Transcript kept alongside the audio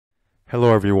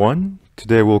Hello everyone.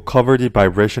 Today we'll cover the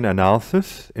vibration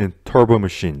analysis in turbo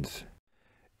machines.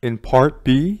 In part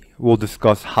B, we'll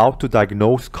discuss how to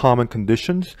diagnose common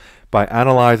conditions by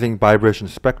analyzing vibration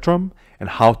spectrum and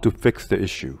how to fix the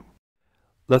issue.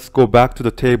 Let's go back to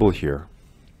the table here.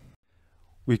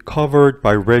 We covered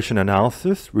vibration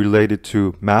analysis related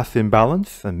to mass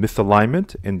imbalance and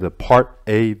misalignment in the part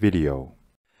A video.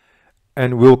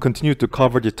 And we'll continue to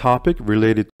cover the topic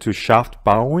related to shaft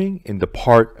bowing in the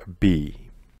part B.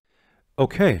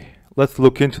 Okay, let's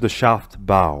look into the shaft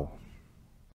bow.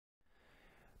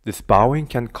 This bowing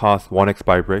can cause 1x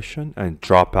vibration and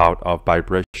drop out of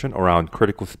vibration around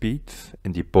critical speeds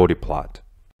in the body plot.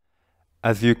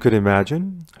 As you could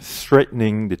imagine,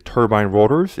 straightening the turbine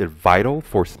rotors is vital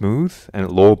for smooth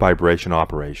and low vibration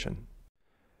operation.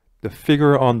 The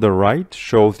figure on the right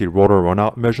shows the rotor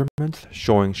runout measurements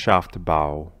showing shaft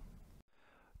bow.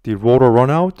 The rotor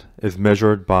runout is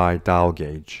measured by dial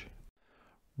gauge.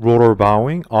 Rotor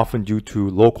bowing, often due to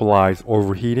localized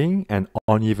overheating and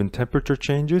uneven temperature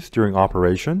changes during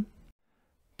operation,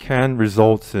 can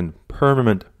result in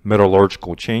permanent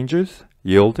metallurgical changes,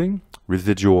 yielding,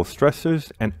 residual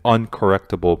stresses, and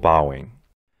uncorrectable bowing.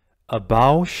 A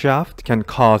bow shaft can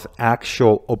cause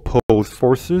axial opposed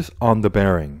forces on the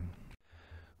bearing,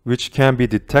 which can be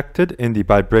detected in the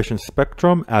vibration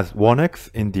spectrum as 1x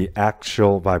in the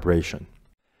axial vibration.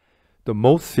 The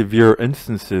most severe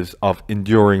instances of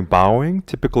enduring bowing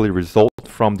typically result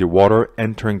from the water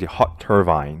entering the hot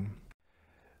turbine,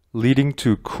 leading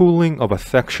to cooling of a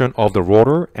section of the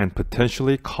rotor and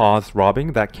potentially cause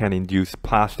rubbing that can induce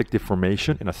plastic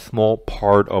deformation in a small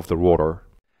part of the rotor.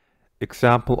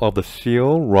 Example of the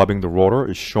seal rubbing the rotor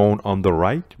is shown on the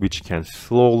right, which can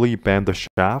slowly bend the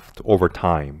shaft over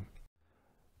time.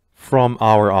 From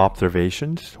our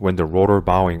observations, when the rotor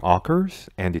bowing occurs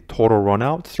and the total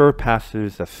runout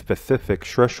surpasses a specific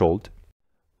threshold,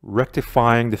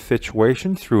 rectifying the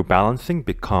situation through balancing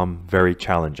becomes very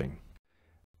challenging.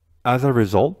 As a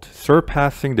result,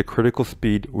 surpassing the critical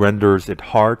speed renders it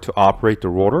hard to operate the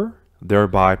rotor,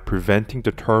 thereby preventing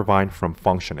the turbine from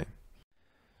functioning.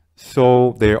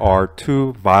 So there are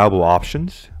two viable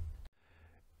options.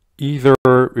 Either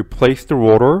replace the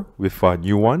rotor with a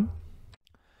new one,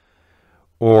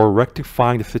 or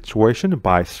rectifying the situation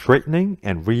by straightening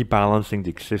and rebalancing the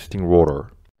existing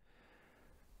rotor.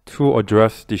 To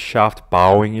address the shaft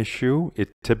bowing issue,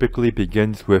 it typically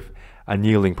begins with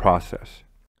annealing process.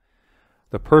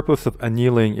 The purpose of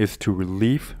annealing is to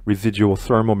relieve residual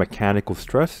thermomechanical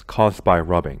stress caused by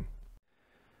rubbing.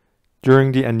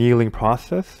 During the annealing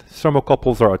process,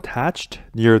 thermocouples are attached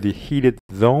near the heated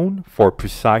zone for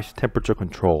precise temperature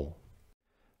control.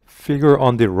 Figure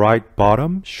on the right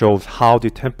bottom shows how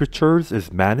the temperatures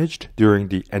is managed during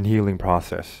the annealing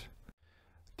process.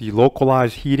 The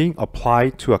localized heating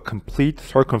applied to a complete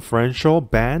circumferential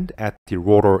band at the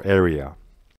rotor area.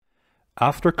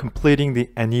 After completing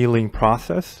the annealing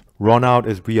process, runout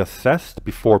is reassessed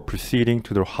before proceeding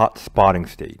to the hot spotting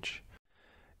stage.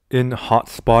 In hot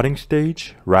spotting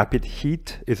stage, rapid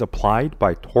heat is applied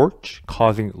by torch,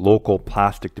 causing local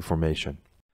plastic deformation.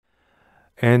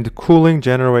 And cooling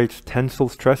generates tensile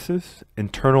stresses,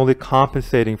 internally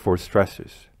compensating for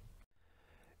stresses.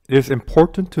 It is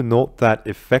important to note that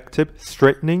effective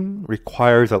straightening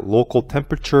requires a local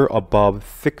temperature above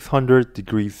 600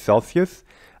 degrees Celsius,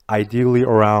 ideally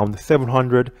around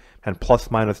 700 and plus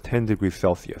minus 10 degrees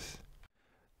Celsius.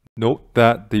 Note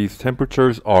that these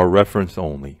temperatures are reference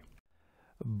only.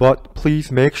 But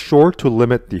please make sure to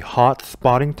limit the hot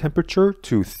spotting temperature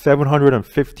to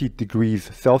 750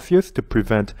 degrees Celsius to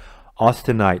prevent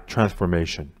austenite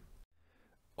transformation.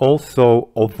 Also,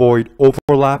 avoid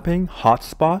overlapping hot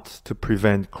spots to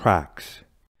prevent cracks.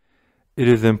 It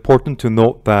is important to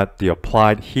note that the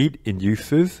applied heat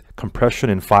induces compression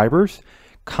in fibers,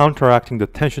 counteracting the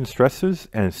tension stresses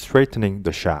and straightening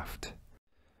the shaft.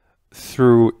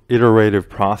 Through iterative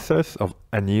process of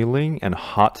annealing and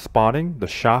hot spotting, the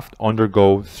shaft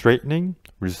undergoes straightening,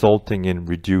 resulting in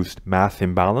reduced mass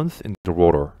imbalance in the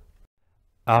rotor.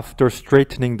 After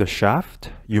straightening the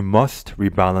shaft, you must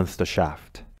rebalance the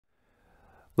shaft.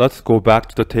 Let's go back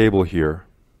to the table here.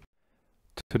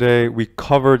 Today we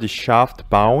cover the shaft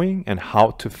bowing and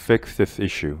how to fix this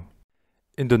issue.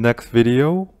 In the next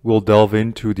video, we'll delve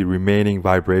into the remaining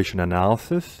vibration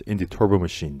analysis in the turbo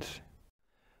machines.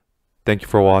 Thank you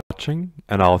for watching,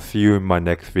 and I'll see you in my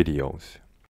next videos.